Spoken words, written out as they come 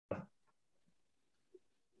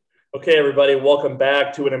Okay, everybody, welcome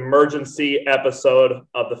back to an emergency episode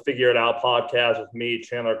of the Figure It Out podcast with me,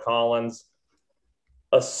 Chandler Collins.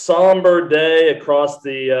 A somber day across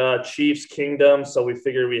the Chiefs kingdom, so we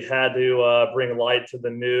figured we had to bring light to the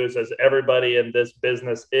news as everybody in this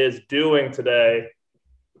business is doing today.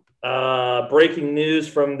 Breaking news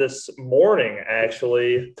from this morning,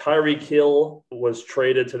 actually. Tyreek Hill was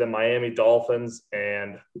traded to the Miami Dolphins,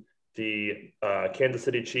 and the Kansas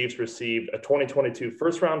City Chiefs received a 2022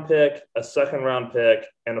 first-round pick, a second-round pick,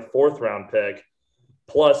 and a fourth-round pick,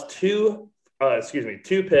 plus two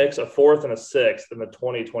picks, a fourth and a sixth in the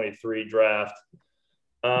 2023 draft.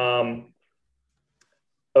 A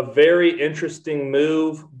very interesting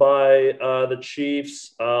move by the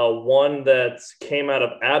Chiefs, one that came out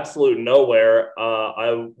of absolute nowhere.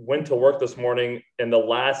 I went to work this morning, and the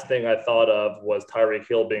last thing I thought of was Tyreek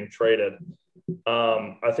Hill being traded.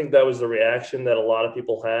 I think that was the reaction that a lot of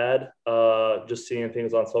people had, just seeing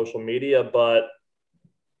things on social media. But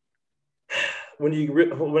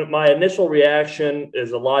when my initial reaction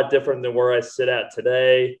is a lot different than where I sit at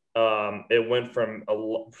today. It went from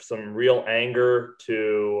some real anger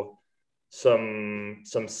to some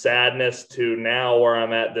sadness to now where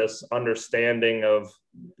I'm at this understanding of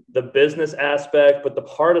the business aspect. But the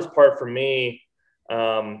hardest part for me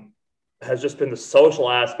has just been the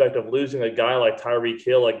social aspect of losing a guy like Tyreek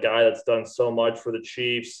Hill, a guy that's done so much for the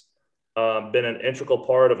Chiefs, been an integral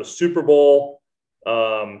part of a Super Bowl.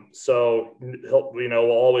 So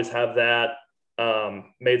we'll always have that.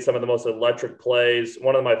 Made some of the most electric plays.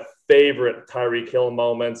 One of my favorite Tyreek Hill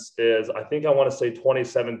moments is, I think I want to say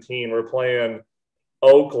 2017. We're playing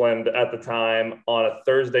Oakland at the time on a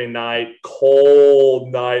Thursday night,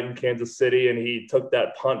 cold night in Kansas City, and he took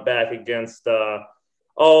that punt back against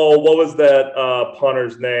what was that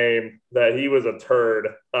punter's name? That he was a turd.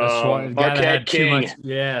 Marquette King.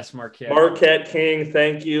 Yes, Marquette King.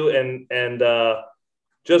 Thank you. And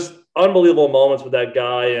just unbelievable moments with that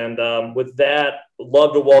guy. And with that,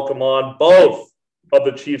 love to welcome on both of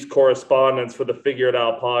the Chiefs correspondents for the Figure It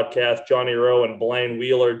Out podcast, Johnny Rowe and Blaine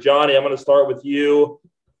Wheeler. Johnny, I'm going to start with you.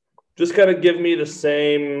 Just kind of give me the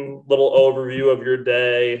same little overview of your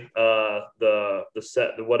day, the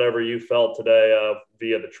set, whatever you felt today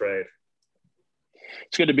via the trade.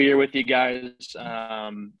 It's good to be here with you guys.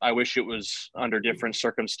 I wish it was under different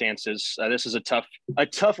circumstances. This is a tough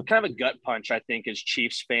kind of a gut punch, I think, as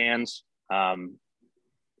Chiefs fans.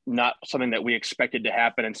 Not something that we expected to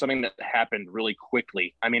happen, and something that happened really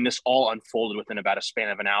quickly. I mean, this all unfolded within about a span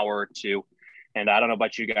of an hour or two. And I don't know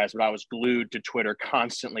about you guys, but I was glued to Twitter,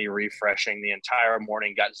 constantly refreshing the entire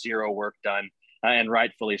morning, got zero work done, and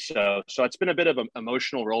rightfully so. So it's been a bit of an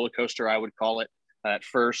emotional roller coaster, I would call it. At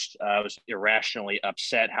first, I was irrationally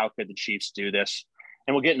upset. How could the Chiefs do this?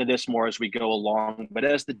 And we'll get into this more as we go along. But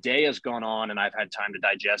as the day has gone on and I've had time to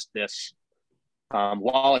digest this,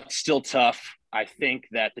 while it's still tough, I think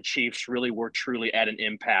that the Chiefs really were truly at an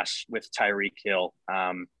impasse with Tyreek Hill.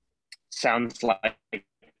 Sounds like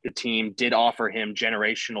the team did offer him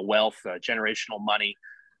generational wealth, generational money,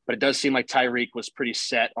 but it does seem like Tyreek was pretty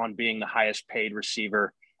set on being the highest paid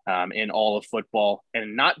receiver in all of football.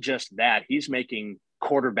 And not just that, he's making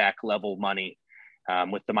quarterback level money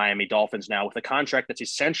with the Miami Dolphins now, with a contract that's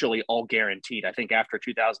essentially all guaranteed. I think after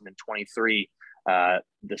 2023,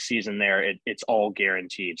 the season there, it's all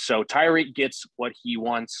guaranteed. So Tyreek gets what he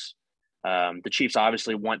wants. The Chiefs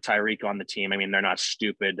obviously want Tyreek on the team. I mean, they're not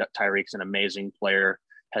stupid. Tyreek's an amazing player,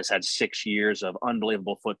 has had 6 years of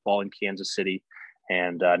unbelievable football in Kansas City.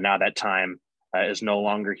 And now that time is no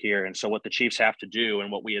longer here. And so what the Chiefs have to do, and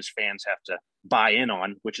what we as fans have to buy in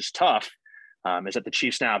on, which is tough, is that the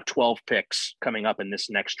Chiefs now have 12 picks coming up in this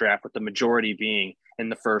next draft, with the majority being in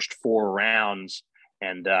the first 4 rounds.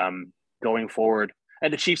 And going forward,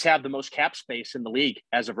 and the Chiefs have the most cap space in the league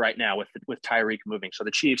as of right now with Tyreek moving. So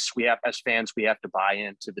the Chiefs, we have, as fans, we have to buy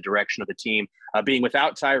into the direction of the team being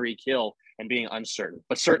without Tyreek Hill and being uncertain.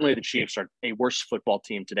 But certainly the Chiefs are a worse football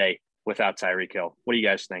team today without Tyreek Hill. What do you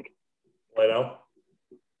guys think? Leno?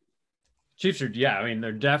 Chiefs are,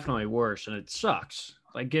 they're definitely worse, and it sucks.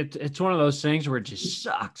 Like it's one of those things where it just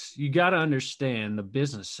sucks. You got to understand the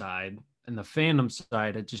business side and the fandom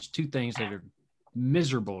side. It's just two things that are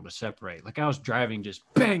miserable to separate. Like I was driving, just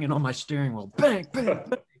banging on my steering wheel, bang, bang,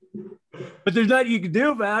 bang. But there's nothing you can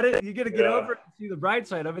do about it. You got to get over it and see the bright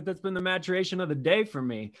side of it. That's been the maturation of the day for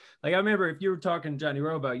me. Like I remember if you were talking, Johnny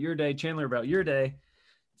Rowe, about your day, Chandler about your day,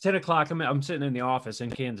 10 o'clock, I'm sitting in the office in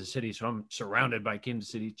Kansas City, so I'm surrounded by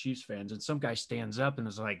Kansas City Chiefs fans, and some guy stands up and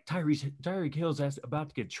is like, Tyreek Hill's about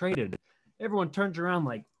to get traded. Everyone turns around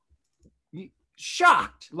like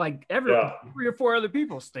shocked. Like 3 or 4 other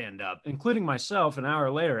people stand up, including myself. An hour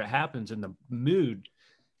later, it happens, and the mood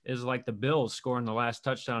is like the Bills scoring the last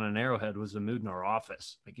touchdown in Arrowhead was the mood in our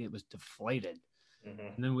office. Like it was deflated.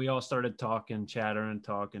 Mm-hmm. And then we all started chattering,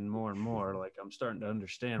 talking more and more. Like I'm starting to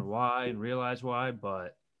understand why and realize why.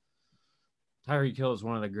 But Tyreek Hill is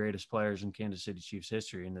one of the greatest players in Kansas City Chiefs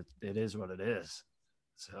history, and it is what it is.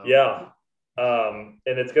 So yeah, and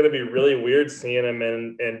it's going to be really weird seeing him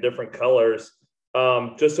in different colors.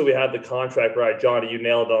 Just so we had the contract right, Johnny, you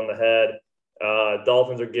nailed it on the head.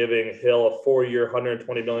 Dolphins are giving Hill a 4-year,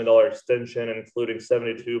 $120 million extension, including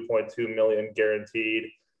 $72.2 million guaranteed,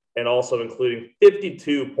 and also including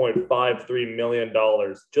 $52.53 million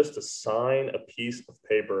just to sign a piece of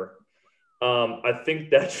paper. I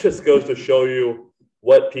think that just goes to show you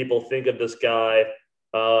what people think of this guy.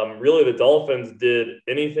 Really, the Dolphins did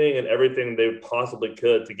anything and everything they possibly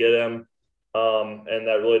could to get him, and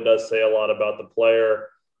that really does say a lot about the player.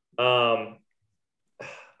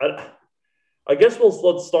 I guess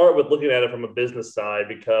let's start with looking at it from a business side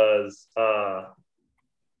because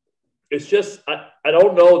it's just I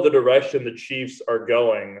don't know the direction the Chiefs are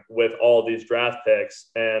going with all these draft picks.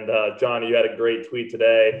 And Johnny, you had a great tweet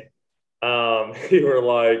today. You were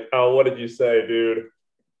like, "Oh, what did you say, dude?"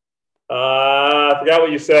 I forgot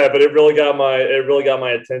what you said, but it really got my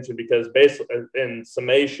attention because basically, in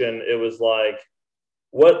summation, it was like,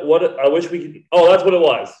 what I wish we could. Oh, that's what it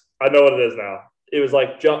was. I know what it is now. It was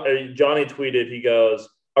like Johnny tweeted. He goes,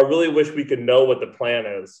 "I really wish we could know what the plan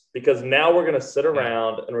is because now we're going to sit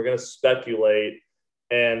around and we're going to speculate."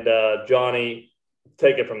 And Johnny,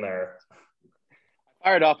 take it from there.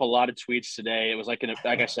 Fired off a lot of tweets today. It was like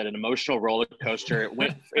I said, an emotional roller coaster.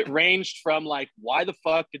 It ranged from like, why the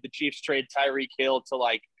fuck did the Chiefs trade Tyreek Hill to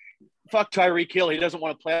like, fuck Tyreek Hill. He doesn't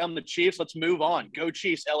want to play on the Chiefs. Let's move on. Go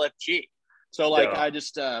Chiefs, LFG. So like,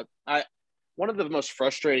 yeah. One of the most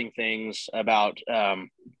frustrating things about, and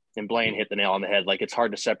Blaine hit the nail on the head. Like it's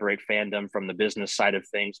hard to separate fandom from the business side of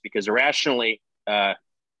things because irrationally,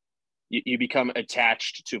 you become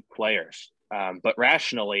attached to players, but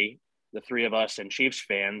rationally, the three of us and Chiefs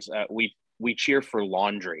fans, we cheer for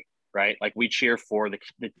laundry, right? Like we cheer for the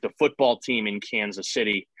football team in Kansas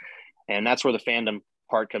City. And that's where the fandom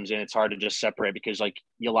part comes in. It's hard to just separate because like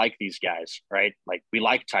you like these guys, right? Like we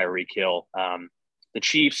like Tyreek Hill. The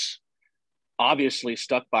Chiefs obviously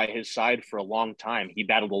stuck by his side for a long time. He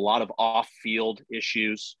battled a lot of off-field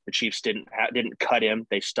issues. The Chiefs didn't cut him.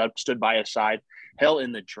 They stood by his side. Hell,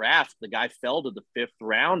 in the draft, the guy fell to the 5th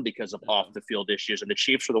round because of off-the-field issues, and the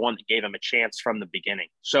Chiefs were the one that gave him a chance from the beginning.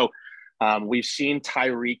 So we've seen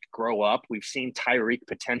Tyreek grow up. We've seen Tyreek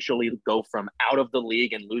potentially go from out of the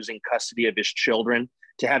league and losing custody of his children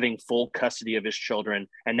to having full custody of his children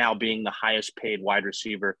and now being the highest-paid wide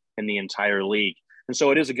receiver in the entire league. And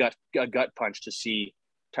so it is a gut punch to see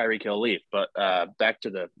Tyreek Hill leave. But back to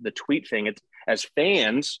the tweet thing, it's, as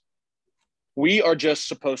fans, we are just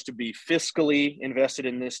supposed to be fiscally invested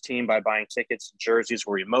in this team by buying tickets and jerseys.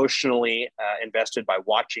 We're emotionally invested by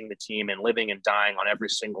watching the team and living and dying on every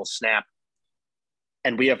single snap.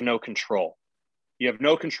 And we have no control. You have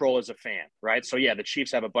no control as a fan, right? So, yeah, the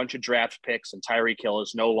Chiefs have a bunch of draft picks and Tyreek Hill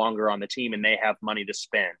is no longer on the team and they have money to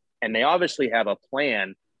spend. And they obviously have a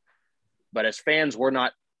plan. But as fans, we're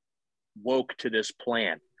not woke to this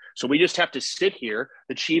plan. So we just have to sit here.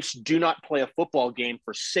 The Chiefs do not play a football game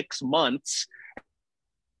for 6 months.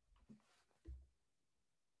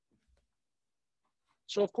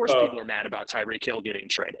 So, of course, people are mad about Tyreek Hill getting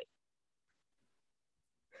traded.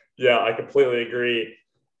 Yeah, I completely agree.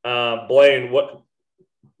 Blaine,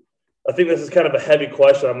 I think this is kind of a heavy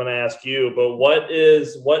question I'm going to ask you, but what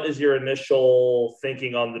is your initial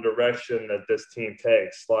thinking on the direction that this team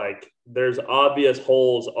takes? Like, there's obvious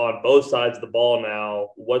holes on both sides of the ball now.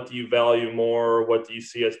 What do you value more? What do you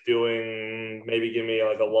see us doing? Maybe give me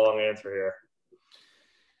like a long answer here.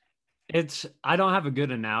 I don't have a good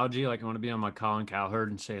analogy. Like I want to be on my Colin Cowherd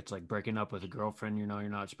and say it's like breaking up with a girlfriend, you're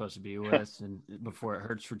not supposed to be with and before it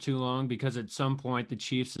hurts for too long, because at some point the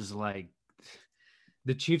Chiefs'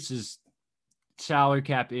 salary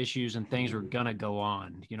cap issues and things were going to go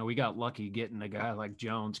on. We got lucky getting a guy like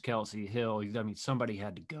Jones, Kelsey, Hill. I mean, somebody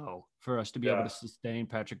had to go for us to be able to sustain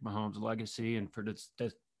Patrick Mahomes' legacy and for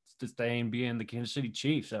to sustain being the Kansas City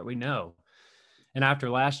Chiefs that we know. And after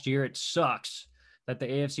last year, it sucks that the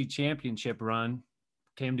AFC Championship run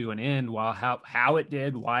came to an end, while how it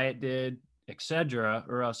did, why it did, etc.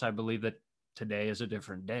 Or else I believe that today is a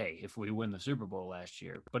different day if we win the Super Bowl last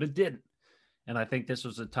year. But it didn't. And I think this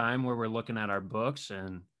was a time where we're looking at our books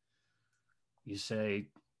and you say,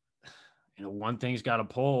 one thing's got to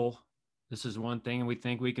pull. This is one thing we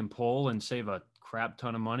think we can pull and save a crap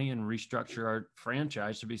ton of money and restructure our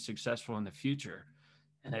franchise to be successful in the future.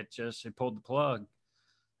 And it pulled the plug,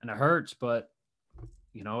 and it hurts, but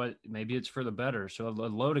maybe it's for the better. So a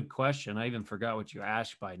loaded question. I even forgot what you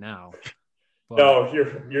asked by now. But no,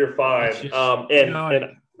 you're fine.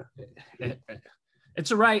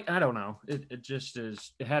 It's a right. I don't know. It just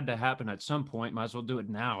is. It had to happen at some point. Might as well do it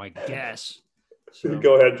now, I guess. So.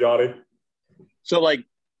 Go ahead, Johnny. So,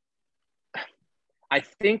 I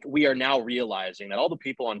think we are now realizing that all the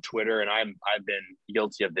people on Twitter, and I've been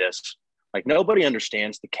guilty of this, nobody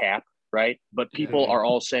understands the cap, right? But people are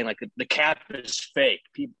all saying the cap is fake.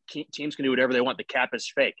 Teams can do whatever they want. The cap is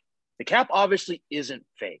fake. The cap obviously isn't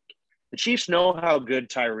fake. The Chiefs know how good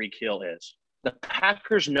Tyreek Hill is. The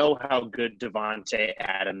Packers know how good Davante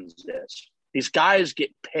Adams is. These guys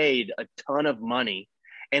get paid a ton of money,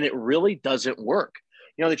 and it really doesn't work.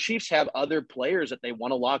 The Chiefs have other players that they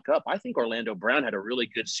want to lock up. I think Orlando Brown had a really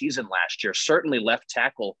good season last year. Certainly left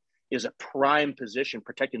tackle is a prime position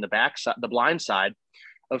protecting the backside, the blind side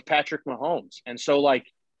of Patrick Mahomes. And so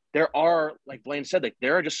there are, like Blaine said,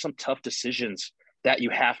 there are just some tough decisions that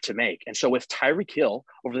you have to make. And so with Tyreek Hill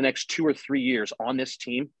over the next 2 or 3 years on this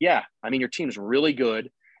team, your team's really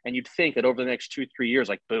good. And you'd think that over the next 2-3 years,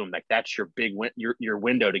 boom, that's your big your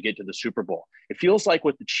window to get to the Super Bowl. It feels like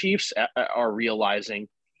what the Chiefs are realizing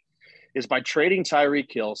is by trading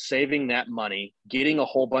Tyreek Hill, saving that money, getting a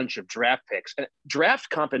whole bunch of draft picks, and draft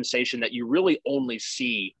compensation that you really only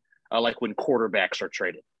see when quarterbacks are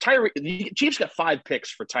traded. The Chiefs got 5 picks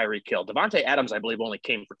for Tyreek Hill. Davante Adams, I believe, only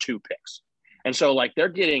came for 2 picks. And so they're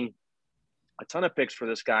getting a ton of picks for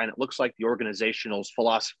this guy. And it looks like the organizational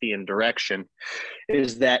philosophy and direction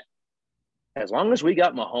is that as long as we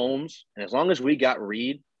got Mahomes and as long as we got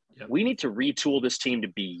Reed, we need to retool this team to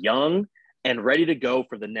be young and ready to go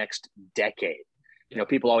for the next decade.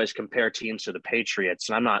 People always compare teams to the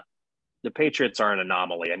Patriots, and the Patriots are an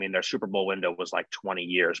anomaly. I mean, their Super Bowl window was 20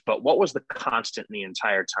 years, but what was the constant in the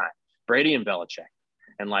entire time? Brady and Belichick.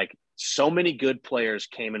 And so many good players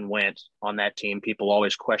came and went on that team. People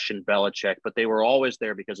always questioned Belichick, but they were always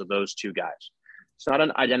there because of those 2 guys. It's not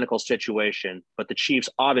an identical situation, but the Chiefs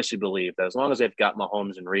obviously believe that as long as they've got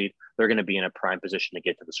Mahomes and Reed, they're going to be in a prime position to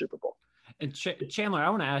get to the Super Bowl. And Chandler, I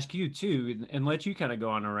want to ask you too, and let you kind of go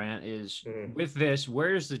on a rant is with this,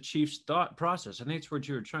 where's the Chiefs' thought process? I think it's what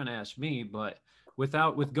you were trying to ask me, but with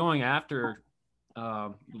going after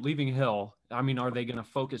leaving Hill, are they going to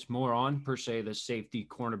focus more on, per se, the safety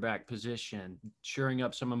cornerback position, shoring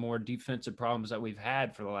up some of the more defensive problems that we've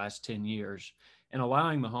had for the last 10 years and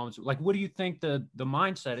allowing Mahomes? What do you think the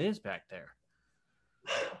mindset is back there?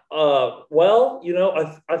 Well,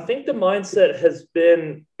 I think the mindset has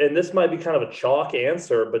been, and this might be kind of a chalk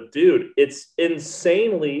answer, but dude, it's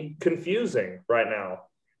insanely confusing right now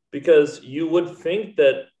because you would think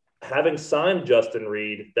that having signed Justin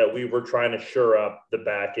Reed, that we were trying to shore up the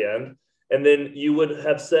back end. And then you would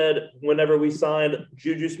have said, whenever we signed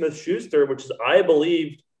Juju Smith-Schuster, which is, I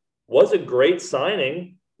believe, was a great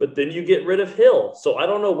signing, but then you get rid of Hill. So I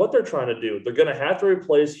don't know what they're trying to do. They're going to have to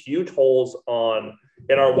replace huge holes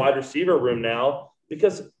in our wide receiver room now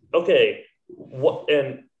because,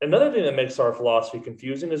 and another thing that makes our philosophy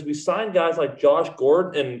confusing is we sign guys like Josh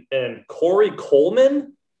Gordon and Corey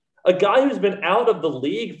Coleman, a guy who's been out of the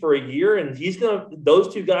league for a year, and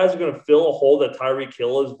those 2 guys are going to fill a hole that Tyreek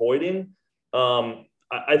Hill is voiding.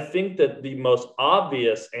 I think that the most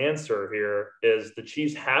obvious answer here is the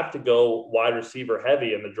Chiefs have to go wide receiver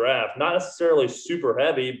heavy in the draft. Not necessarily super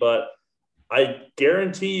heavy, but I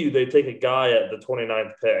guarantee you they take a guy at the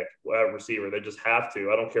 29th pick, wide receiver. They just have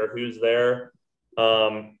to. I don't care who's there.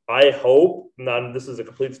 I hope, this is a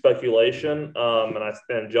complete speculation,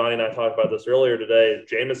 and Johnny and I talked about this earlier today,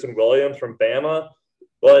 Jameson Williams from Bama,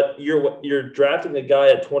 but you're drafting a guy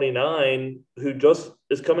at 29 who just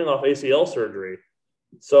is coming off ACL surgery.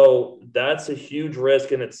 So that's a huge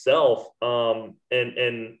risk in itself. And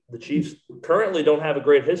the Chiefs currently don't have a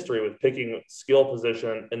great history with picking skill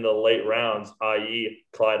position in the late rounds, i.e.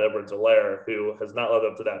 Clyde Edwards-Helaire, who has not lived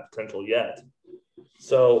up to that potential yet.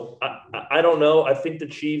 So I don't know. I think the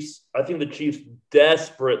Chiefs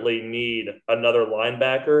desperately need another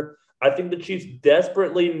linebacker. I think the Chiefs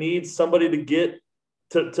desperately need somebody to get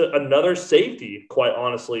to another safety, quite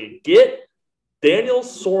honestly. Get Daniel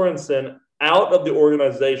Sorensen out of the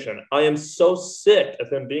organization. I am so sick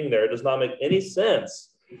of him being there. It does not make any sense.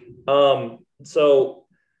 So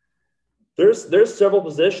there's several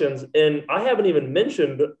positions, and I haven't even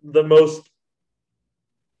mentioned the most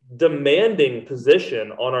demanding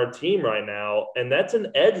position on our team right now, and that's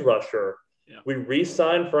an edge rusher. Yeah. We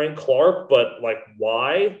re-signed Frank Clark, but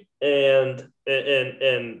why? And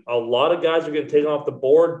a lot of guys are getting taken off the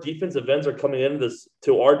board. Defensive ends are coming into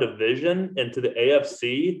to our division and to the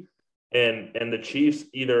AFC, and the Chiefs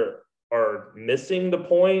either are missing the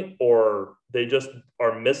point or they just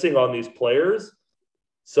are missing on these players.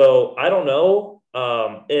 So I don't know.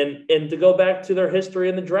 And to go back to their history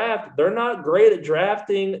in the draft, they're not great at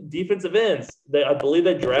drafting defensive ends. I believe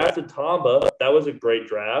they drafted Tamba. That was a great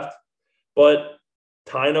draft. But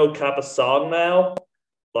Tino Capasognow,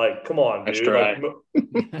 like, come on, dude.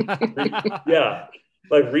 Yeah.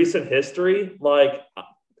 Like recent history. Like,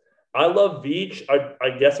 I love Veach. I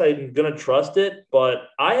guess I'm going to trust it. But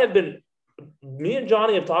me and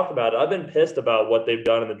Johnny have talked about it. I've been pissed about what they've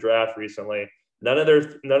done in the draft recently. None of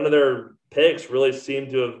their picks really seem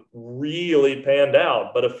to have really panned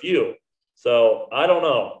out, but a few. So I don't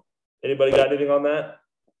know. Anybody got anything on that?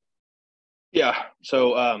 Yeah.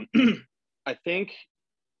 So I think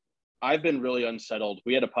I've been really unsettled.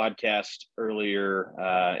 We had a podcast earlier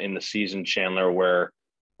in the season, Chandler, where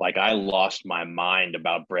like I lost my mind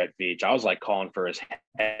about Brett Veach. I was like calling for his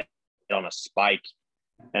head on a spike.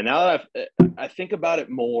 And now that I think about it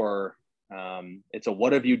more, it's a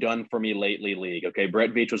what have you done for me lately league. Okay.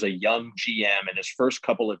 Brett Veach was a young GM, and his first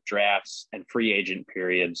couple of drafts and free agent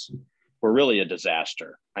periods were really a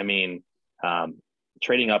disaster. I mean,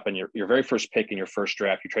 trading up in your very first pick in your first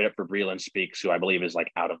draft, you trade up for Breland Speaks, who I believe is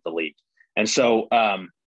like out of the league. And so, and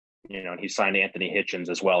he signed Anthony Hitchens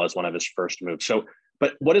as well as one of his first moves. So,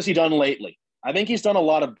 but what has he done lately? I think he's done a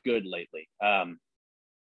lot of good lately.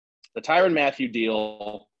 The Tyrann Mathieu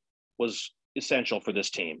deal was essential for this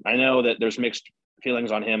team. I know that there's mixed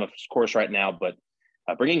feelings on him, of course, right now, but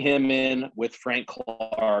bringing him in with Frank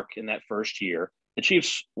Clark in that first year, the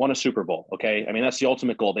Chiefs won a Super Bowl. Okay. I mean, that's the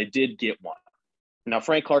ultimate goal. They did get one. Now,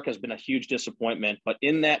 Frank Clark has been a huge disappointment, but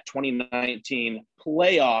in that 2019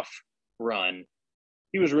 playoff run,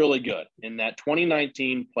 he was really good in that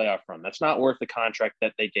 2019 playoff run. That's not worth the contract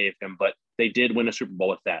that they gave him, but they did win a Super Bowl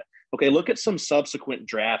with that. Okay, look at some subsequent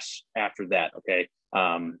drafts after that, okay?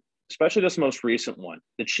 Especially this most recent one.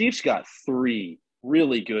 The Chiefs got 3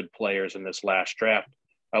 really good players in this last draft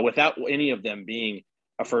without any of them being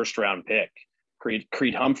a first-round pick.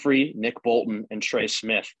 Creed Humphrey, Nick Bolton, and Trey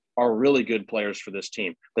Smith are really good players for this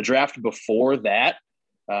team. The draft before that,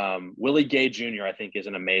 Willie Gay Jr., I think, is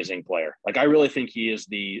an amazing player. Like, I really think he is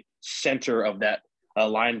the center of that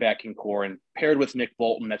linebacking core, and paired with Nick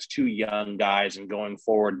Bolton, that's 2 young guys, and going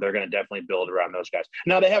forward, they're going to definitely build around those guys.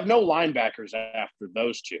 Now, they have no linebackers after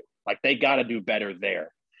those 2. Like, they got to do better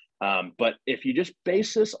there. But if you just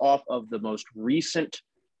base this off of the most recent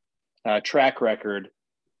track record,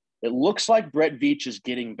 it looks like Brett Veach is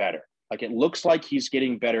getting better. Like, it looks like he's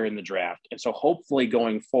getting better in the draft. And so hopefully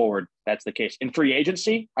going forward, that's the case. In free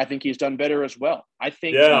agency, I think he's done better as well. I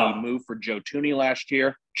think he moved for Joe Thuney last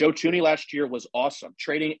year. Joe Thuney last year was awesome.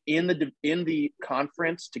 Trading in the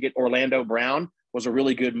conference to get Orlando Brown was a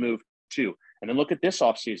really good move too. And then look at this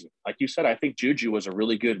offseason. Like you said, I think Juju was a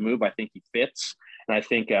really good move. I think he fits. And I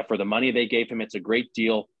think for the money they gave him, it's a great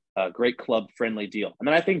deal, a great club-friendly deal. And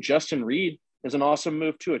then I think Justin Reed is an awesome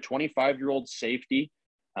move too, a 25-year-old safety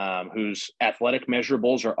whose athletic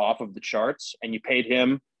measurables are off of the charts, and you paid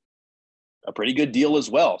him a pretty good deal as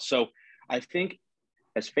well. So I think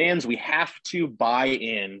as fans, we have to buy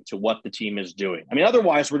in to what the team is doing. I mean,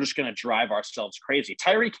 otherwise we're just going to drive ourselves crazy.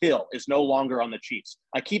 Tyreek Hill is no longer on the Chiefs.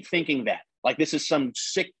 I keep thinking that, like, this is some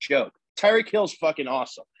sick joke. Tyreek Hill's fucking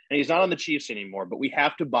awesome, and he's not on the Chiefs anymore, but we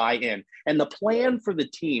have to buy in. And the plan for the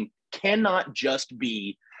team cannot just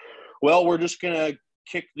be, well, we're just going to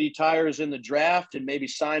kick the tires in the draft and maybe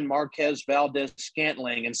sign Marquez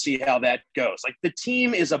Valdes-Scantling and see how that goes. Like, the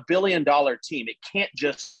team is $1 billion team. It can't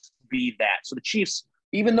just be that. So the Chiefs,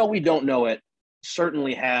 even though we don't know it,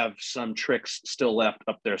 certainly have some tricks still left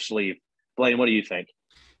up their sleeve. Blaine, what do you think?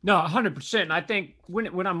 No, 100%. And I think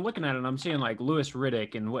when I'm looking at it, I'm seeing like Louis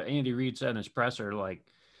Riddick and what Andy Reid said in his presser, like,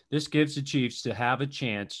 this gives the Chiefs to have a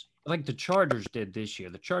chance like the Chargers did this year.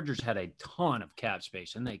 The Chargers had a ton of cap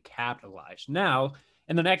space and they capitalized. Now,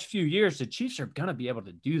 in the next few years, the Chiefs are going to be able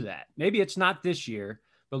to do that. Maybe it's not this year,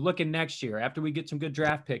 but looking next year, after we get some good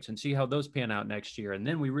draft picks and see how those pan out next year, and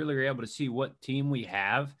then we really are able to see what team we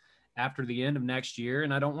have after the end of next year.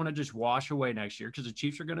 And I don't want to just wash away next year because the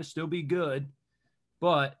Chiefs are going to still be good,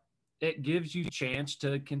 but it gives you a chance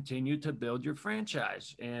to continue to build your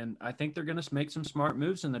franchise. And I think they're going to make some smart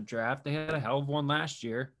moves in the draft. They had a hell of one last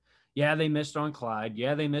year. Yeah, they missed on Clyde.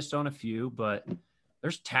 Yeah, they missed on a few, but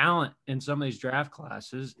there's talent in some of these draft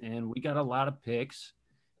classes, and we got a lot of picks,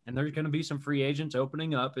 and there's going to be some free agents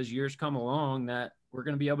opening up as years come along that we're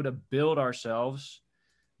going to be able to build ourselves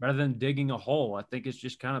rather than digging a hole. I think it's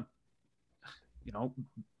just kind of,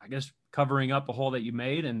 I guess covering up a hole that you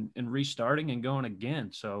made and restarting and going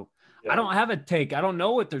again. So yeah. I don't have a take. I don't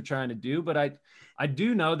know what they're trying to do, but I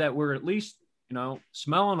do know that we're at least,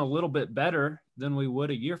 smelling a little bit better than we would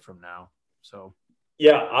a year from now. So.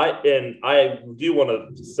 Yeah, I do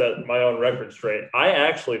want to set my own record straight. I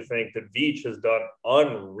actually think that Veach has done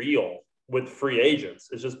unreal with free agents.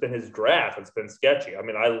 It's just been his draft. It's been sketchy. I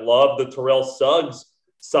mean, I love the Terrell Suggs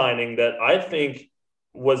signing that I think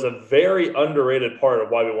was a very underrated part of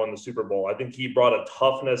why we won the Super Bowl. I think he brought a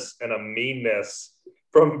toughness and a meanness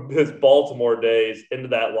from his Baltimore days into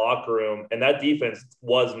that locker room, and that defense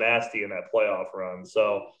was nasty in that playoff run.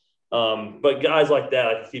 So, but guys like that,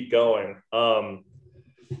 I can keep going.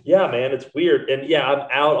 Yeah, man, it's weird. And yeah, I'm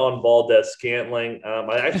out on Valdez-Scantling.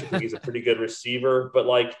 I actually think he's a pretty good receiver, but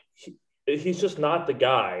like he's just not the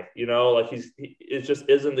guy, you know, like it just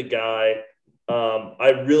isn't the guy.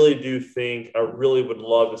 I really do think I really would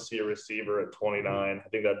love to see a receiver at 29. I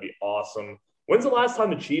think that'd be awesome. When's the last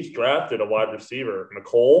time the Chiefs drafted a wide receiver?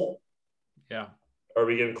 Nicole? Yeah. Are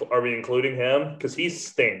we including him? Because he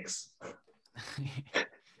stinks.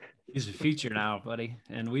 He's a feature now, buddy,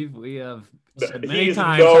 and we have said He many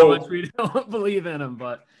times how much we don't believe in him,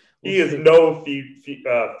 but he is no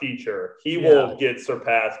feature. He will get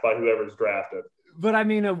surpassed by whoever's drafted. But I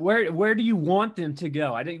mean, where do you want them to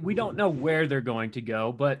go? I think we don't know where they're going to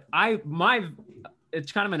go, but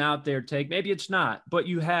it's kind of an out there take. Maybe it's not, but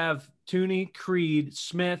you have Tooney, Creed,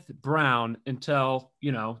 Smith, Brown until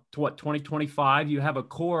 2025. You have a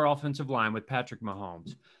core offensive line with Patrick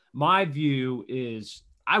Mahomes. My view is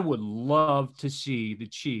I would love to see the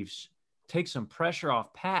Chiefs take some pressure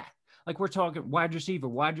off Pat. Like we're talking wide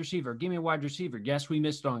receiver, give me a wide receiver. Yes, we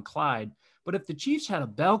missed on Clyde, but if the Chiefs had a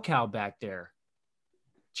bell cow back there,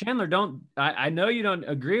 Chandler, I know you don't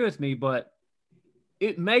agree with me, but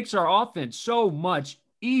it makes our offense so much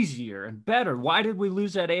easier and better. Why did we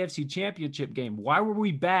lose that AFC Championship game? Why were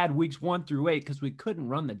we bad weeks 1 through 8? Because we couldn't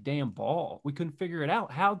run the damn ball. We couldn't figure it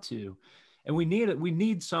out how to. And we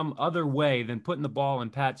need some other way than putting the ball in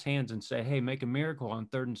Pat's hands and say, hey, make a miracle on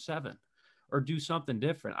 3rd and 7 or do something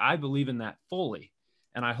different. I believe in that fully.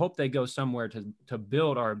 And I hope they go somewhere to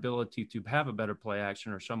build our ability to have a better play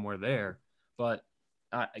action or somewhere there. But,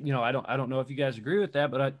 I don't know if you guys agree with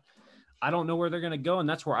that, but I don't know where they're going to go. And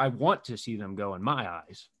that's where I want to see them go in my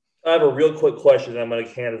eyes. I have a real quick question I'm going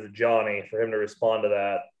to hand it to Johnny for him to respond to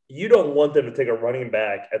that. You don't want them to take a running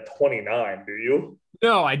back at 29, do you?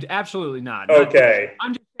 No, I absolutely not. Okay.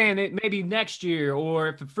 I'm just saying it maybe next year or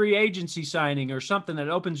if a free agency signing or something that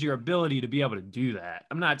opens your ability to be able to do that.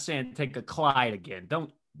 I'm not saying take a Clyde again.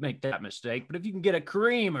 Don't make that mistake. But if you can get a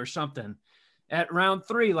Kareem or something at round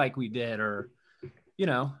 3 like we did or,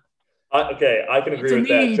 okay, I can agree with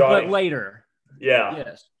that, Johnny. But later. Yeah.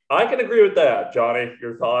 Yes. I can agree with that, Johnny.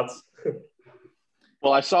 Your thoughts?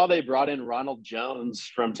 Well, I saw they brought in Ronald Jones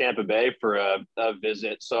from Tampa Bay for a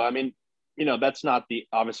visit. So, I mean, that's not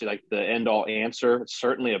obviously like the end all answer. It's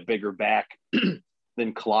certainly a bigger back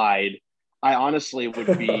than Clyde. I honestly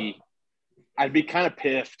I'd be kind of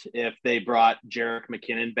piffed if they brought Jerick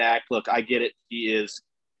McKinnon back. Look, I get it.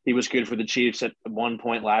 He was good for the Chiefs at one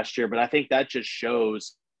point last year, but I think that just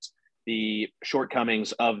shows the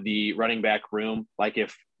shortcomings of the running back room. Like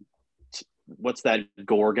what's that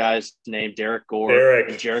Gore guy's name? Derek Gore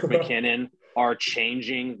and Jerick McKinnon are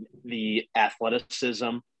changing the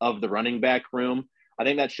athleticism of the running back room. I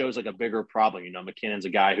think that shows like a bigger problem. McKinnon's a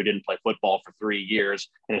guy who didn't play football for 3 years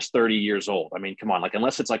and is 30 years old. I mean, come on, like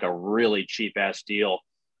unless it's like a really cheap ass deal,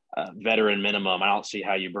 veteran minimum, I don't see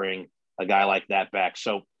how you bring a guy like that back.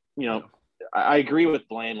 So, I agree with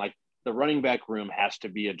Blaine. Like the running back room has to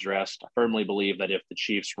be addressed. I firmly believe that if the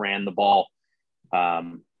Chiefs ran the ball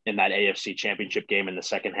in that AFC Championship game in the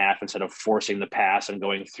second half, instead of forcing the pass and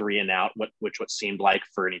going 3 and out, which seemed like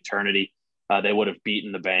for an eternity, they would have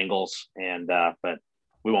beaten the Bengals. But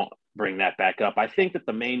we won't bring that back up. I think that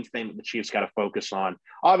the main thing that the Chiefs got to focus on,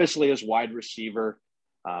 obviously, is wide receiver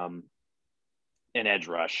and edge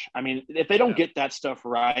rush. I mean, if they don't get that stuff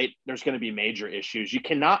right, there's going to be major issues. You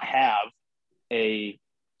cannot have a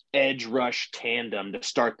edge rush tandem to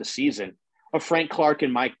start the season of Frank Clark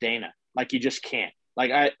and Mike Dana. Like you just can't.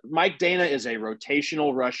 Mike Dana is a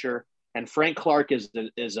rotational rusher, and Frank Clark is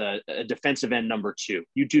a defensive end number 2.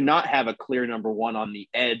 You do not have a clear number 1 on the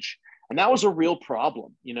edge, and that was a real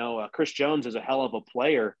problem. Chris Jones is a hell of a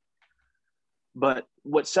player, but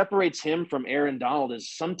what separates him from Aaron Donald is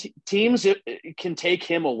some teams it can take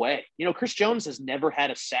him away. Chris Jones has never had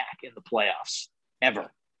a sack in the playoffs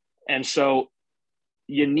ever, and so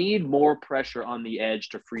you need more pressure on the edge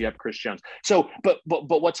to free up Chris Jones. So, but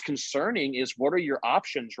what's concerning is what are your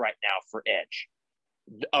options right now for edge?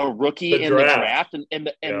 A rookie in the draft and in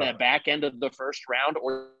the back end of the first round,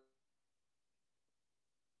 or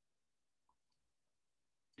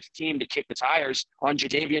team to kick the tires on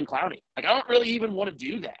Jadeveon Clowney. Like I don't really even want to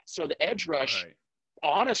do that. So the edge rush,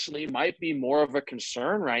 honestly might be more of a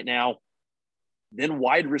concern right now than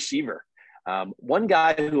wide receiver. One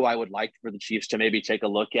guy who I would like for the Chiefs to maybe take a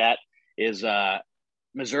look at is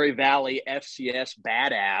Missouri Valley FCS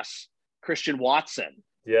badass Christian Watson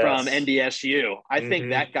from NDSU. I think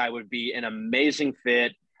that guy would be an amazing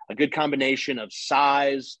fit, a good combination of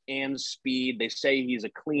size and speed. They say he's a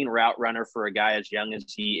clean route runner for a guy as young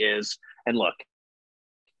as he is. And look,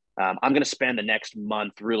 I'm going to spend the next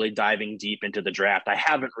month really diving deep into the draft. I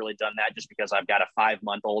haven't really done that just because I've got a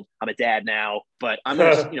 5-month-old. I'm a dad now, but I'm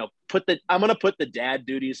going to, put the dad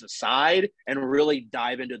duties aside and really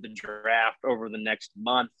dive into the draft over the next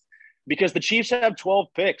month because the Chiefs have 12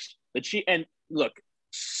 picks. And look,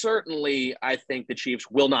 certainly I think the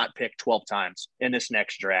Chiefs will not pick 12 times in this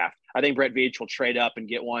next draft. I think Brett Veach will trade up and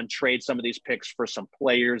get one, trade some of these picks for some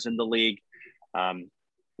players in the league.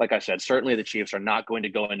 Like I said, certainly the Chiefs are not going to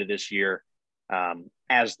go into this year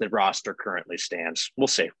as the roster currently stands. We'll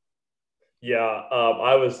see. Yeah,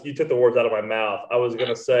 you took the words out of my mouth. I was going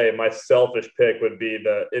to say my selfish pick would be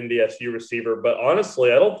the NDSU receiver, but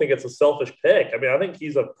honestly, I don't think it's a selfish pick. I mean, I think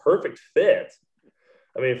he's a perfect fit.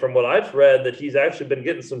 I mean, from what I've read, that he's actually been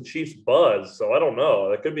getting some Chiefs buzz, so I don't know.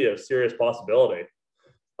 That could be a serious possibility.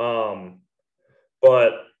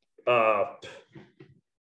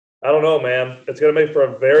 I don't know, man. It's going to make for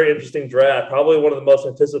a very interesting draft. Probably one of the most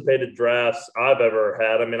anticipated drafts I've ever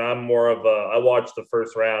had. I mean, I watch the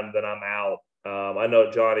first round, then I'm out. I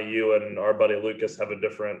know, Johnny, you and our buddy Lucas have a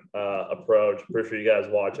different approach. Pretty sure you guys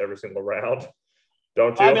watch every single round.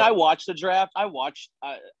 Don't you? I mean, I watch the draft. I watch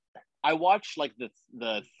like the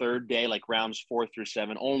third day, like rounds 4 through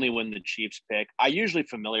 7, only when the Chiefs pick. I usually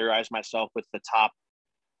familiarize myself with the top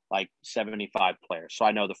like 75 players. So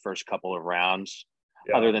I know the first couple of rounds.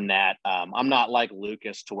 Yeah. Other than that, I'm not like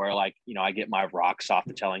Lucas to where like, I get my rocks off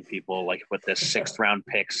to telling people like what this 6th round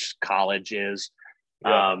picks college is.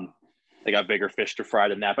 Yeah. They got bigger fish to fry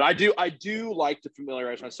than that. But I do like to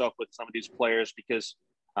familiarize myself with some of these players because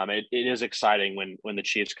it is exciting when the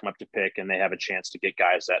Chiefs come up to pick and they have a chance to get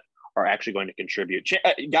guys that are actually going to contribute.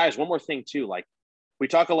 Guys, one more thing too, like we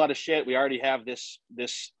talk a lot of shit. We already have this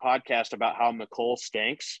podcast about how Mecole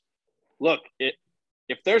stinks. Look,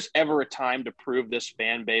 if there's ever a time to prove this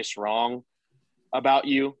fan base wrong about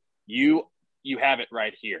you have it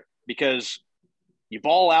right here because you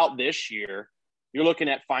ball out this year. You're looking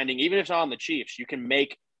at finding, even if it's not on the Chiefs, you can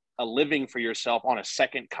make a living for yourself on a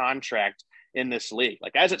second contract in this league.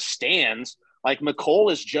 Like as it stands, like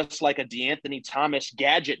Mecole is just like a DeAnthony Thomas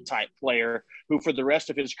gadget type player who for the rest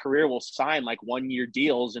of his career will sign like 1-year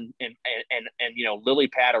deals and lily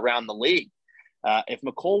pad around the league. If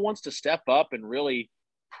Mecole wants to step up and really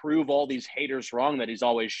prove all these haters wrong that he's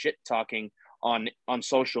always shit talking on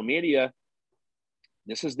social media,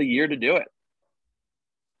 this is the year to do it.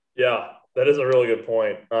 Yeah, that is a really good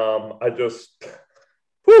point. That's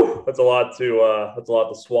a lot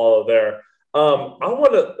to swallow there. I'm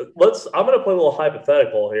going to play a little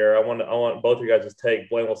hypothetical here. I want both of you guys to take.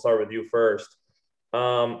 Blaine, we'll start with you first.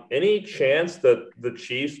 Any chance that the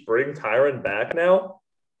Chiefs bring Tyron back now?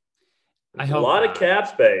 I hope a lot not. Of cap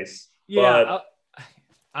space. Yeah, but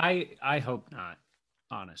I hope not.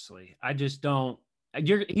 Honestly, I just don't.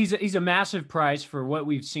 He's a massive price for what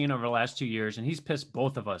we've seen over the last 2 years, and he's pissed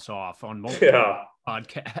both of us off on multiple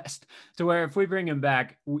podcasts. To where if we bring him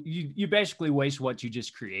back, you basically waste what you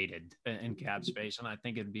just created in cap space, and I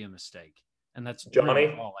think it'd be a mistake. And that's Johnny.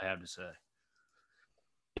 Really all I have to say.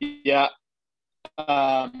 Yeah,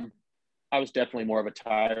 I was definitely more of a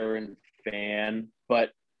Tyron fan,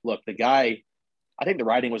 but look, the guy. I think the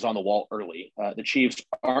writing was on the wall early. The Chiefs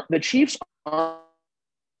aren't going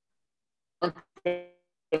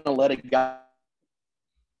to let a guy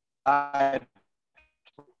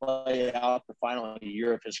play out the final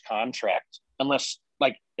year of his contract unless,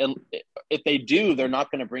 like, if they do, they're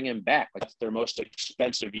not going to bring him back. Like, that's their most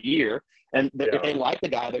expensive year. And if they like the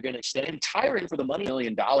guy, they're going to extend Tyron for the money $1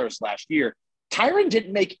 million last year. Tyron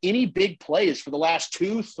didn't make any big plays for the last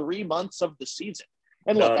 2-3 months of the season.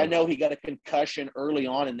 And look, I know he got a concussion early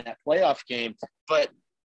on in that playoff game, but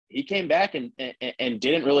he came back and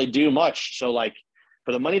didn't really do much. So, like,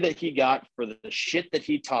 for the money that he got, for the shit that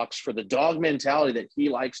he talks, for the dog mentality that he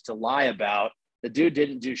likes to lie about, the dude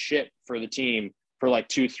didn't do shit for the team for like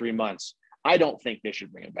 2-3 months. I don't think they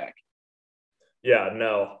should bring him back. Yeah,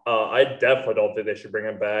 no, I definitely don't think they should bring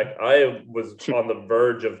him back. I was on the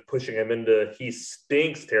verge of pushing him into he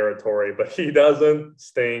stinks territory, but he doesn't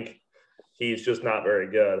stink. He's just not very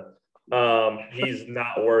good. He's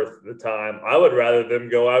not worth the time. I would rather them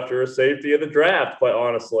go after a safety in the draft, quite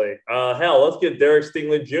honestly. Hell, let's get Derek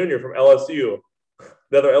Stingley Jr. from LSU.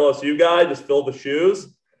 Another LSU guy, just fill the shoes.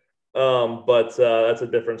 But that's a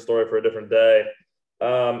different story for a different day.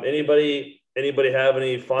 Anybody have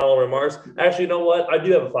any final remarks? Actually, you know what? I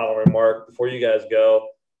do have a final remark before you guys go.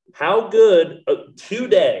 How good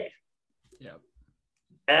today, Yep.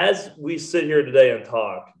 as we sit here today and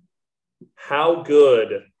talk, how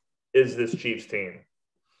good is this Chiefs team?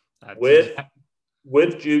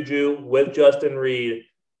 With Juju, with Justin Reed,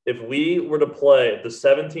 if we were to play the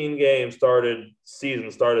 17 game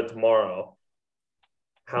season started tomorrow,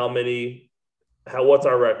 what's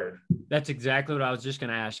our record? That's exactly what I was just going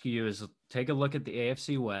to ask you is take a look at the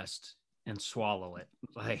AFC West and swallow it.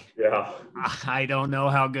 Yeah. I don't know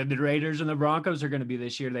how good the Raiders and the Broncos are going to be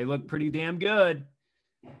this year. They look pretty damn good.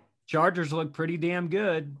 Chargers look pretty damn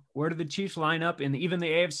good. Where do the Chiefs line up in even the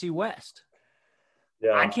AFC West?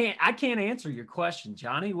 Yeah. I can't answer your question,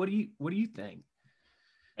 Johnny. What do you think?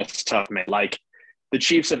 That's tough, man. Like, the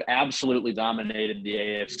Chiefs have absolutely dominated the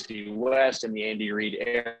AFC West in the Andy Reid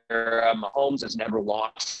era. Mahomes has never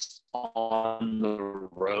lost on the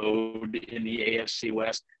road in the AFC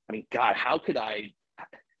West. I mean, God, how could I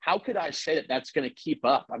say that that's going to keep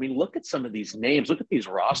up? I mean, look at some of these names. Look at these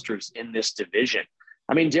rosters in this division.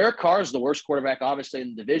 I mean, Derek Carr is the worst quarterback, obviously,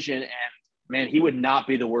 in the division, and man, he would not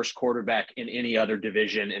be the worst quarterback in any other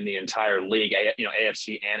division in the entire league,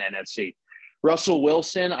 AFC and NFC. Russell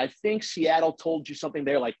Wilson, I think Seattle told you something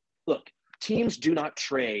there. Like, look, teams do not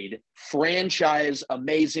trade franchise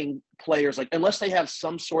amazing players, like, unless they have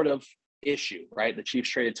some sort of issue, right? The Chiefs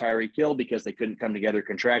traded Tyreek Hill because they couldn't come together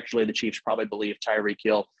contractually. The Chiefs probably believe Tyreek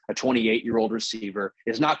Hill, a 28-year-old receiver,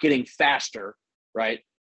 is not getting faster, right?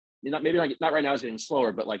 Maybe not right now, is getting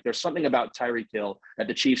slower, but like there's something about Tyreek Hill that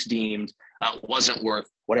the Chiefs deemed wasn't worth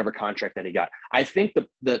whatever contract that he got. I think the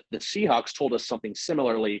Seahawks told us something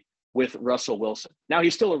similarly with Russell Wilson. Now,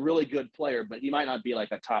 he's still a really good player, but he might not be like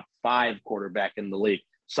a top 5 quarterback in the league.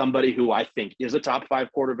 Somebody who I think is a top 5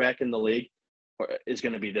 quarterback in the league is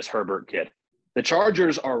going to be this Herbert kid. The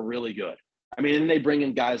Chargers are really good. I mean, and they bring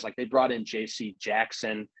in guys like they brought in J.C.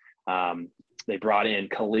 Jackson. They brought in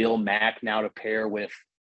Khalil Mack now to pair with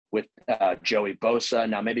Joey Bosa.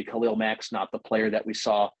 Now, maybe Khalil Mack's not the player that we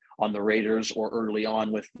saw on the Raiders or early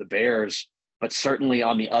on with the Bears, but certainly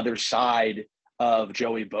on the other side of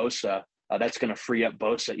Joey Bosa, that's going to free up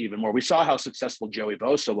Bosa even more. We saw how successful Joey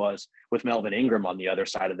Bosa was with Melvin Ingram on the other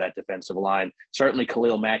side of that defensive line. Certainly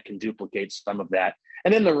Khalil Mack can duplicate some of that.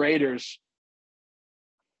 And then the Raiders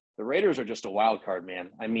are just a wild card, man.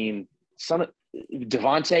 I mean,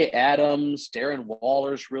 Devontae Adams, Darren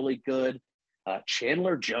Waller's really good.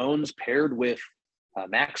 Chandler Jones paired with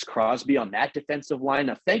Max Crosby on that defensive line.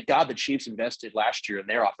 Now, thank God the Chiefs invested last year in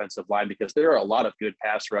their offensive line because there are a lot of good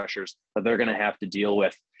pass rushers that they're going to have to deal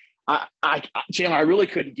with. Chandler, I really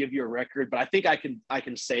couldn't give you a record, but I think I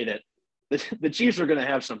can say that the Chiefs are going to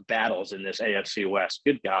have some battles in this AFC West.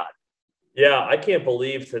 Good God. Yeah, I can't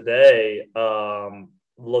believe today, I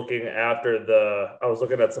was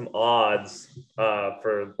looking at some odds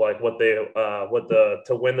for like to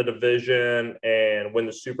win the division and win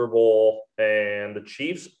the Super Bowl, and the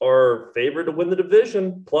Chiefs are favored to win the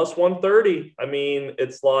division plus 130. I mean,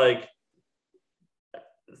 it's like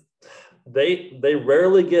they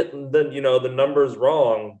rarely get the numbers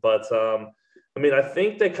wrong, but I mean, I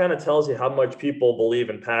think that kind of tells you how much people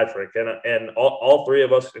believe in Patrick, and all three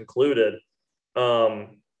of us included.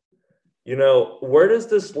 Where does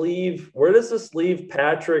this leave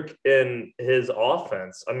Patrick in his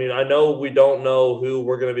offense? I mean, I know we don't know who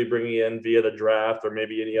we're going to be bringing in via the draft or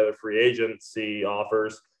maybe any other free agency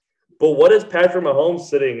offers, but what is Patrick Mahomes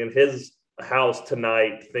sitting in his house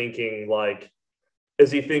tonight thinking? Like,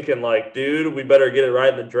 is he thinking like, dude, we better get it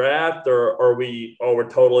right in the draft, or we're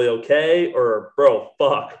totally okay, or bro,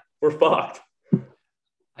 we're fucked?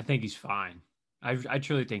 I think he's fine. I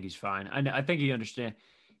truly think he's fine. I think he understands.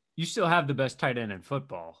 You still have the best tight end in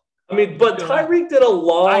football. I mean, but Tyreek did a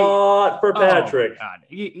lot for Patrick. Oh, God.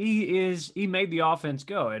 He made the offense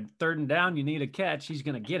go. At 3rd and down, you need a catch. He's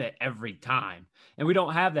going to get it every time. And we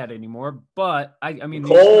don't have that anymore. But, I mean,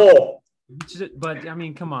 Cole. But, I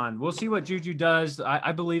mean, come on. We'll see what Juju does.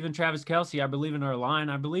 I believe in Travis Kelce. I believe in our line.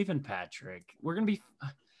 I believe in Patrick.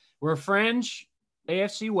 We're a fringe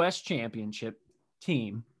AFC West championship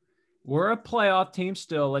team. We're a playoff team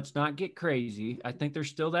still. Let's not get crazy. I think there's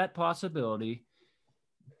still that possibility.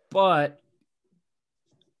 But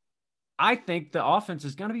I think the offense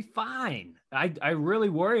is going to be fine. I really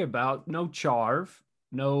worry about no Charv,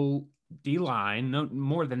 no D-line, no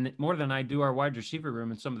more than I do our wide receiver room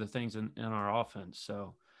and some of the things in our offense.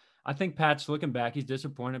 So I think Pat's looking back. He's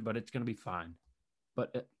disappointed, but it's going to be fine.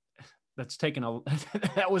 But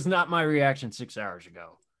that was not my reaction 6 hours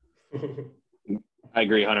ago. I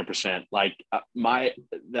agree 100%. Like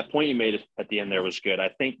that point you made at the end there was good. I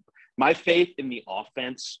think my faith in the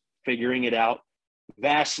offense figuring it out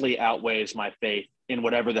vastly outweighs my faith in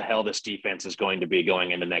whatever the hell this defense is going to be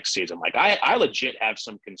going into next season. Like I legit have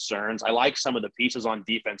some concerns. I like some of the pieces on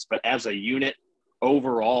defense, but as a unit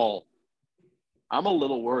overall, I'm a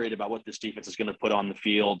little worried about what this defense is going to put on the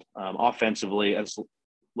field offensively.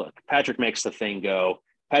 Look, Patrick makes the thing go.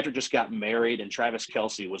 Patrick just got married, and Travis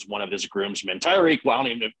Kelce was one of his groomsmen. Tyreek, well, I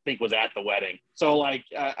don't even think was at the wedding. So, like,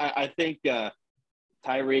 I think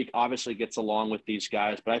Tyreek obviously gets along with these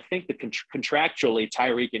guys, but I think that contractually,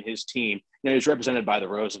 Tyreek and his team, he's represented by the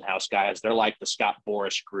Rosenhaus guys. They're like the Scott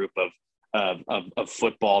Boras group of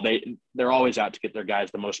football. They're always out to get their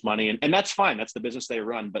guys the most money, and that's fine. That's the business they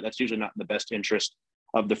run, but that's usually not in the best interest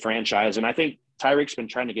of the franchise. And I think Tyreek's been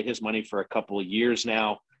trying to get his money for a couple of years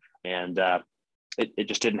now, and it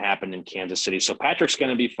just didn't happen in Kansas City. So Patrick's going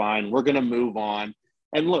to be fine. We're going to move on.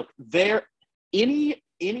 And look, any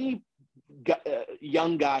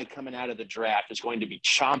young guy coming out of the draft is going to be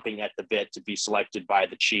chomping at the bit to be selected by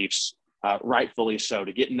the Chiefs, rightfully so,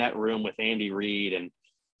 to get in that room with Andy Reid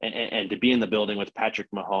and to be in the building with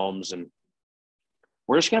Patrick Mahomes. And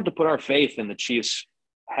we're just going to have to put our faith in the Chiefs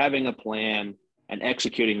having a plan and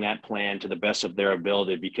executing that plan to the best of their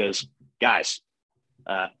ability because, guys,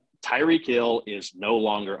 Tyreek Hill is no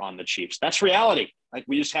longer on the Chiefs. That's reality. Like,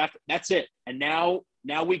 we just have to – that's it. And now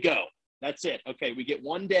we go. That's it. Okay, we get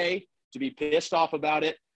one day to be pissed off about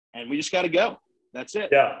it, and we just got to go. That's it.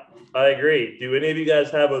 Yeah, I agree. Do any of you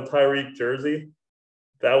guys have a Tyreek jersey?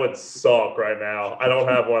 That would suck right now. I don't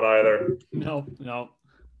have one either. No.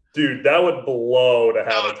 Dude, that would blow to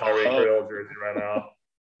have a Tyreek Hill jersey right now.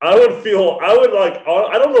 I don't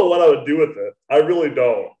know what I would do with it. I really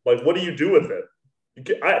don't. Like, what do you do with it?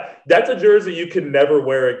 That's a jersey you can never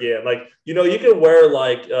wear again. Like, you can wear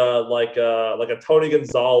like a Tony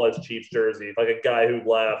Gonzalez Chiefs jersey, like a guy who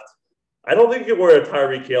left. I don't think you can wear a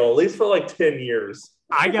Tyreek Hill, at least for like 10 years.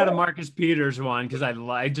 I got a Marcus Peters one because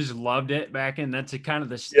I just loved it back in. That's kind of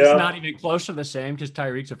the. Yeah. It's not even close to the same because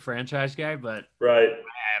Tyreek's a franchise guy, but right.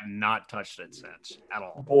 I have not touched it since at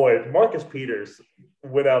all. Boy, Marcus Peters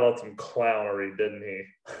went out on some clownery, didn't he?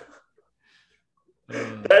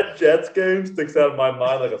 That Jets game sticks out in my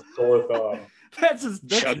mind like a sore thumb. That's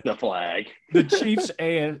chug the flag. The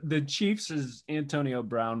Chiefs' Antonio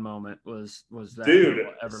Brown moment was that. Dude,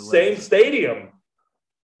 same stadium.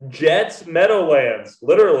 Jets, Meadowlands.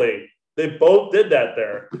 Literally. They both did that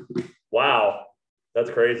there. Wow. That's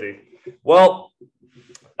crazy. Well,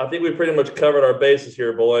 I think we pretty much covered our bases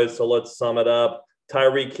here, boys. So let's sum it up.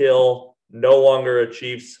 Tyreek Hill, no longer a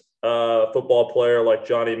Chiefs football player like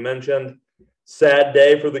Johnny mentioned. Sad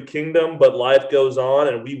day for the kingdom, but life goes on,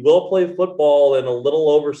 and we will play football in a little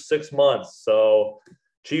over 6 months. So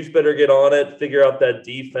Chiefs better get on it, figure out that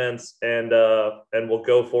defense, and we'll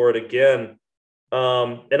go for it again.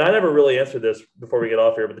 And I never really answered this before we get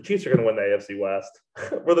off here, but the Chiefs are going to win the AFC West.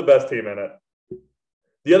 We're the best team in it.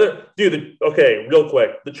 Okay, real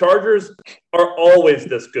quick. The Chargers are always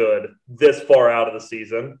this good this far out of the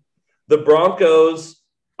season. The Broncos,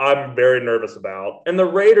 I'm very nervous about. And the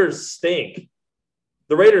Raiders stink.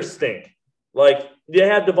 Like, they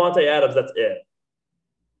have Devontae Adams. That's it.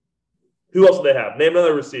 Who else do they have? Name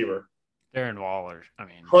another receiver. Darren Waller.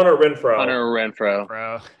 Hunter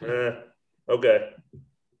Renfrow. Okay.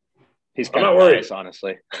 He's kind of nice,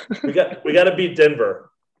 honestly. we got to beat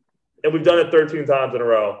Denver. And we've done it 13 times in a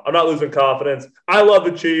row. I'm not losing confidence. I love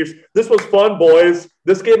the Chiefs. This was fun, boys.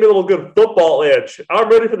 This gave me a little good football itch. I'm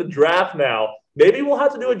ready for the draft now. Maybe we'll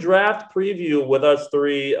have to do a draft preview with us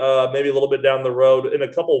three, maybe a little bit down the road in a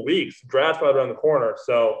couple of weeks. Draft's right around the corner,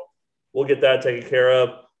 so we'll get that taken care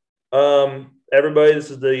of. Everybody, this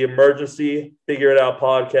is the Emergency Figure It Out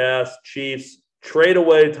podcast. Chiefs, trade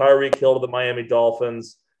away Tyreek Hill to the Miami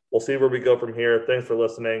Dolphins. We'll see where we go from here. Thanks for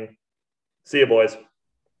listening. See you, boys.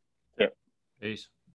 Yeah. Peace.